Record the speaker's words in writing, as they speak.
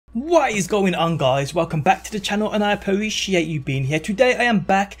What is going on, guys? Welcome back to the channel and I appreciate you being here. Today I am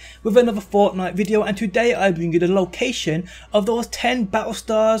back with another Fortnite video, and today I bring you the location of those 10 battle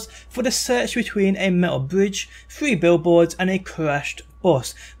stars for the search between a metal bridge, 3 billboards and a crashed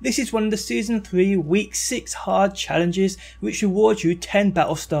bus. This is one of the season 3 week 6 hard challenges which rewards you 10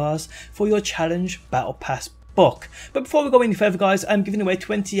 battle stars for your challenge battle pass book. But before we go any further, guys, I'm giving away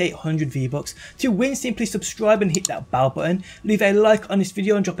 2800 V-Bucks. To win, simply subscribe and hit that bell button, leave a like on this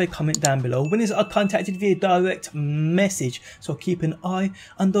video and drop a comment down below. Winners are contacted via direct message, so keep an eye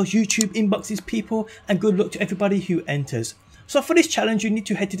on those YouTube inboxes, people, and good luck to everybody who enters. So for this challenge, you need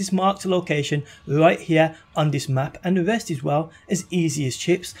to head to this marked location right here on this map, and the rest is, well, as easy as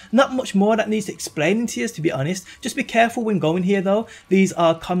chips. Not much more that needs explaining to you, to be honest. Just be careful when going here though. These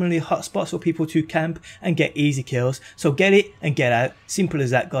are commonly hotspots for people to camp and get easy kills. So get it and get out. Simple as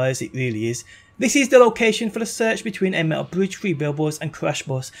that, guys, it really is. This is the location for the search between a metal bridge, 3 billboards and crash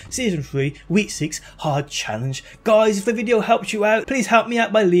bus, season 3 week 6 hard challenge. Guys, if the video helped you out, please help me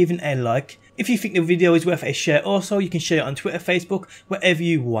out by leaving a like. If you think the video is worth a share also, you can share it on Twitter, Facebook, wherever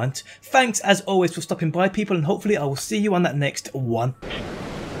you want. Thanks as always for stopping by, people, and hopefully I will see you on that next one.